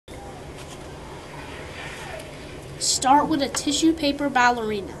Start with a tissue paper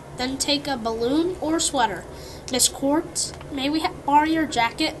ballerina. Then take a balloon or sweater. Miss Quartz, may we borrow your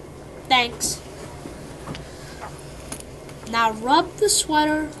jacket? Thanks. Now rub the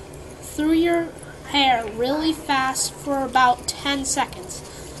sweater through your hair really fast for about 10 seconds.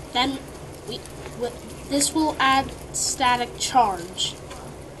 Then this will add static charge.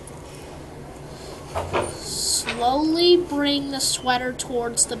 Slowly bring the sweater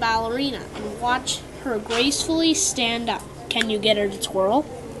towards the ballerina and watch her gracefully stand up. Can you get her to twirl?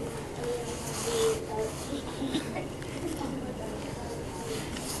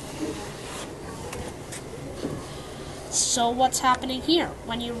 So what's happening here?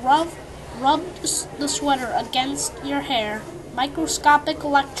 When you rub the sweater against your hair, microscopic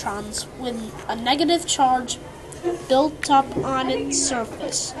electrons with a negative charge built up on its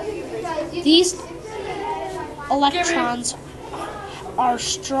surface. These electrons are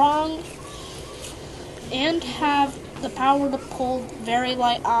strong and have the power to pull very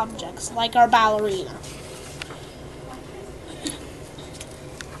light objects, like our ballerina.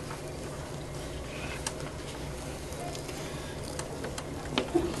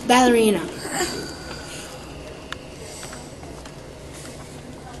 Ballerina.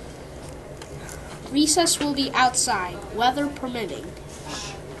 Recess will be outside, weather permitting.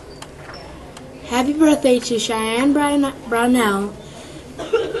 Happy birthday to Cheyenne Brownell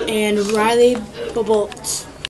and Riley Bobolts.